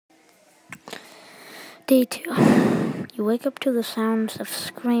Day 2. You wake up to the sounds of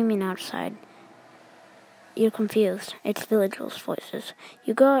screaming outside. You're confused. It's villagers' voices.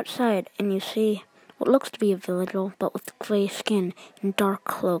 You go outside and you see what looks to be a villager, but with gray skin and dark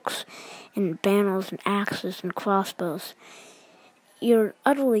cloaks and banners and axes and crossbows. You're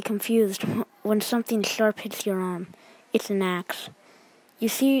utterly confused when something sharp hits your arm. It's an axe. You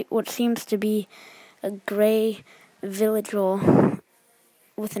see what seems to be a gray villager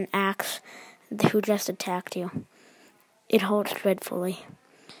with an axe who just attacked you. It hurts dreadfully.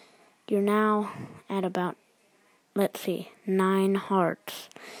 You're now at about, 9 hearts.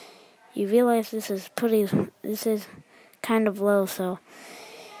 You realize this is kind of low, so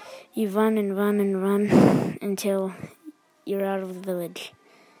you run and run and run until you're out of the village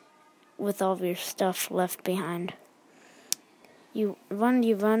with all of your stuff left behind. You run,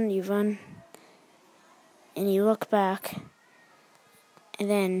 and you look back, and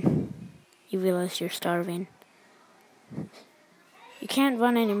then you realize you're starving. You can't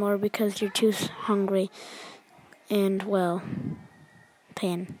run anymore because you're too hungry and,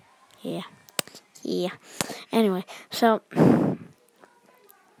 pain. Yeah. Anyway, so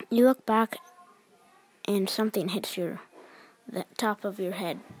you look back and something hits the top of your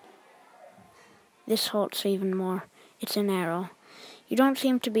head. This hurts even more. It's an arrow. You don't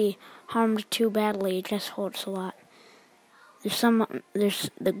seem to be harmed too badly, it just hurts a lot.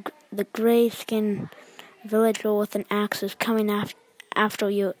 There's the gray-skinned villager with an axe is coming after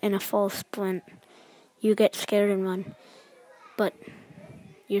you in a full sprint. You get scared and run, but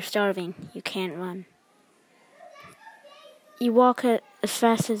you're starving. You can't run. You walk as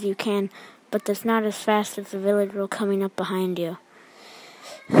fast as you can, but that's not as fast as the villager coming up behind you.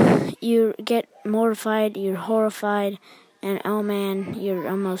 You get mortified, you're horrified, and oh man, you're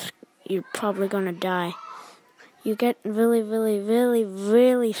probably gonna die. You get really, really, really,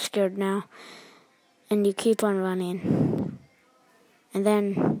 really scared now, and you keep on running. And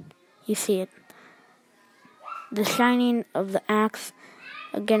then you see it. The shining of the axe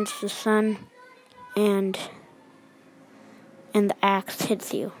against the sun, and the axe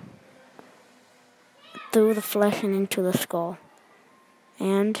hits you through the flesh and into the skull.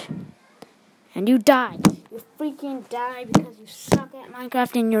 And you die. You freaking die because you suck at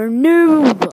Minecraft and you're a noob.